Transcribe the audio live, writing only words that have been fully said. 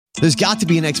There's got to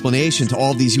be an explanation to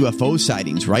all of these UFO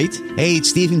sightings, right? Hey,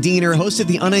 it's Stephen Diener, host of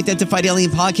the Unidentified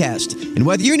Alien Podcast. And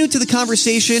whether you're new to the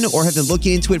conversation or have been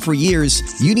looking into it for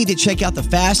years, you need to check out the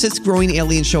fastest growing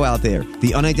alien show out there,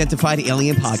 the Unidentified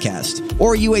Alien Podcast,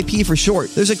 or UAP for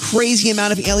short. There's a crazy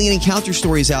amount of alien encounter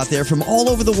stories out there from all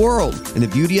over the world. And the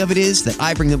beauty of it is that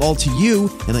I bring them all to you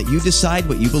and let you decide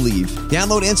what you believe.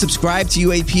 Download and subscribe to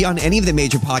UAP on any of the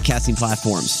major podcasting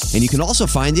platforms. And you can also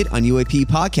find it on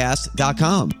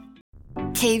UAPpodcast.com.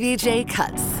 KVJ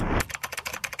Cuts.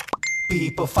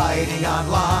 People fighting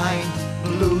online,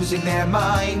 losing their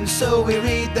minds. So we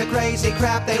read the crazy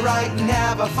crap they write and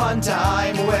have a fun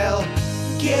time. Well,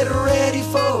 get ready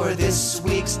for this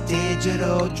week's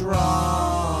digital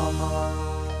drama.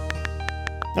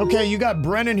 Okay, you got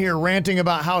Brennan here ranting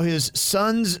about how his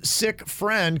son's sick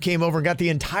friend came over and got the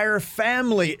entire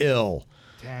family ill.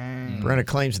 Dang. Brennan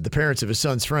claims that the parents of his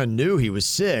son's friend knew he was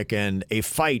sick and a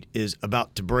fight is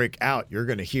about to break out. You're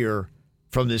going to hear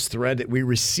from this thread that we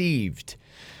received.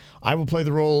 I will play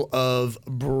the role of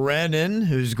Brennan,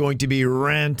 who's going to be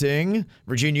ranting.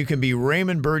 Virginia, you can be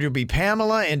Raymond. Bird, you'll be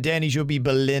Pamela. And Danny, you'll be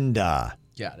Belinda.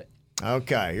 Got it.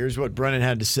 Okay, here's what Brennan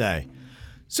had to say.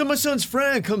 So my son's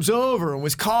friend comes over and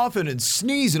was coughing and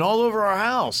sneezing all over our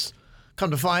house.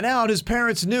 Come to find out, his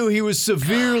parents knew he was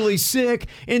severely sick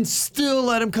and still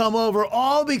let him come over,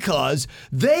 all because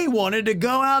they wanted to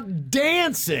go out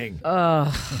dancing.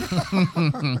 Now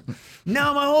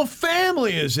my whole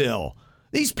family is ill.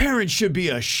 These parents should be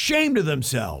ashamed of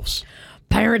themselves.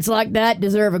 Parents like that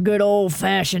deserve a good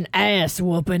old-fashioned ass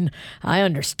whooping. I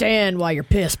understand why you're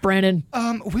pissed, Brennan.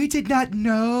 We did not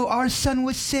know our son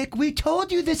was sick. We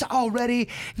told you this already.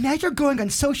 Now you're going on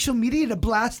social media to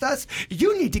blast us.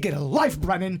 You need to get a life,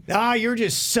 Brennan. You're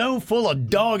just so full of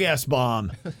dog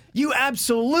S-bomb. You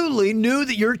absolutely knew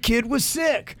that your kid was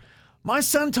sick. My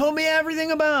son told me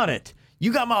everything about it.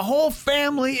 You got my whole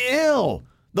family ill.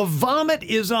 The vomit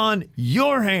is on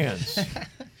your hands.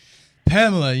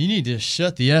 Pamela, you need to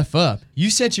shut the F up. You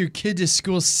sent your kid to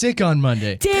school sick on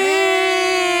Monday.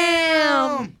 Damn!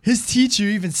 His teacher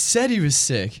even said he was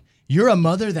sick. You're a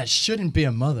mother that shouldn't be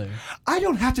a mother. I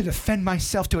don't have to defend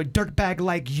myself to a dirtbag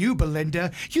like you,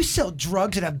 Belinda. You sell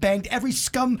drugs and have banged every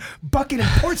scum bucket in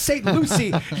Port St.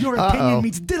 Lucie. Your opinion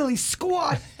means diddly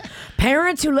squat.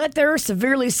 Parents who let their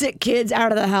severely sick kids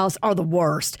out of the house are the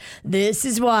worst. This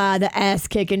is why the ass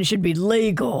kicking should be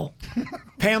legal.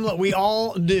 Pamela, we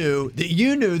all knew that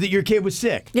you knew that your kid was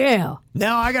sick. Yeah.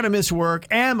 Now I got to miss work,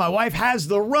 and my wife has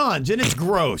the runs, and it's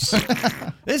gross.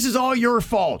 This is all your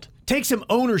fault. Take some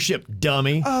ownership,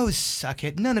 dummy. Oh, suck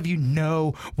it. None of you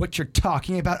know what you're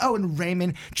talking about. Oh, and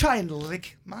Raymond, try and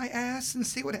lick my ass and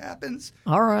see what happens.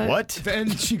 All right. What? Then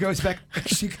she comes back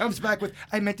with,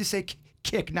 I meant to say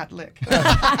kick, not lick.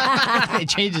 It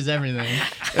changes everything.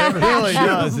 It really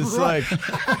does. It's like,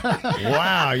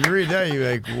 wow, you read that, you're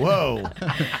like, whoa.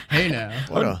 Hey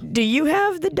now. Do you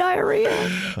have the diarrhea?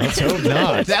 Let's hope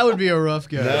not. That would be a rough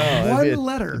go. One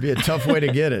letter. It'd be a tough way to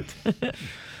get it.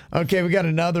 Okay, we got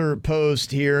another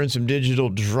post here and some digital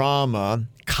drama.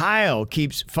 Kyle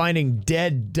keeps finding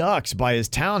dead ducks by his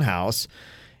townhouse,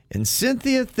 and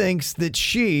Cynthia thinks that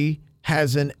she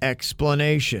has an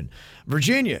explanation.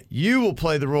 Virginia, you will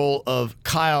play the role of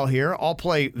Kyle here. I'll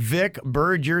play Vic.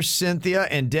 Bird, you're Cynthia,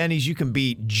 and Denny's, you can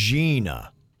be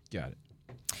Gina. Got it.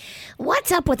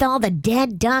 What's up with all the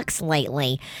dead ducks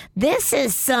lately? This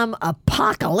is some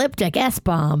apocalyptic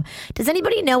S-bomb. Does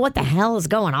anybody know what the hell is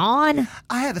going on?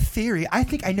 I have a theory. I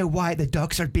think I know why the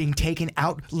ducks are being taken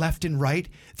out left and right.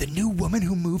 The new woman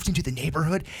who moved into the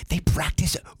neighborhood, they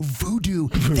practice voodoo.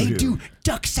 They do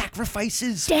duck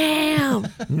sacrifices. Damn.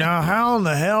 Now, how in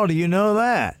the hell do you know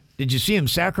that? Did you see him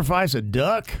sacrifice a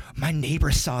duck? My neighbor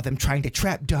saw them trying to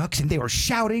trap ducks, and they were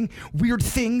shouting weird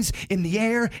things in the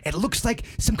air. It looks like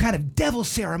some kind of devil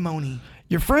ceremony.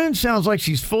 Your friend sounds like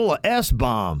she's full of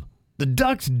S-bomb. The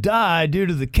ducks died due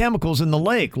to the chemicals in the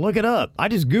lake. Look it up. I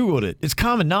just Googled it. It's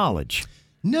common knowledge.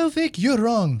 No, Vic, you're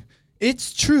wrong.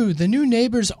 It's true. The new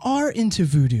neighbors are into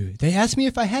voodoo. They asked me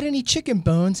if I had any chicken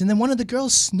bones, and then one of the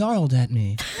girls snarled at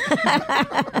me.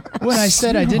 When I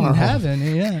said I didn't have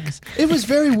any, yes. It was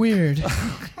very weird.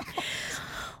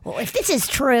 Well, if this is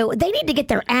true, they need to get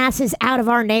their asses out of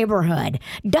our neighborhood.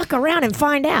 Duck around and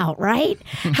find out, right?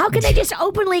 How can they just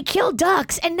openly kill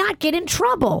ducks and not get in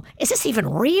trouble? Is this even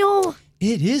real?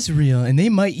 It is real, and they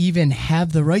might even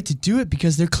have the right to do it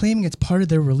because they're claiming it's part of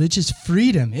their religious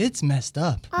freedom. It's messed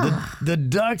up. The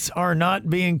ducks are not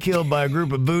being killed by a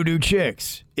group of voodoo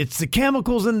chicks. It's the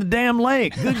chemicals in the damn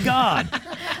lake. Good God.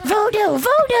 Voodoo.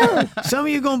 Some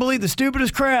of you going to believe the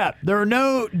stupidest crap. There are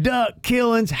no duck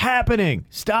killings happening.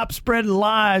 Stop spreading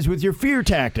lies with your fear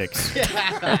tactics.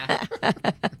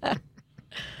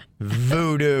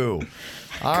 Voodoo.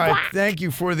 All right. Thank you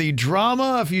for the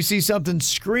drama. If you see something,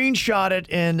 screenshot it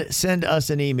and send us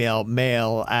an email,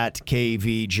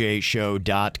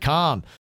 mail@kvjshow.com.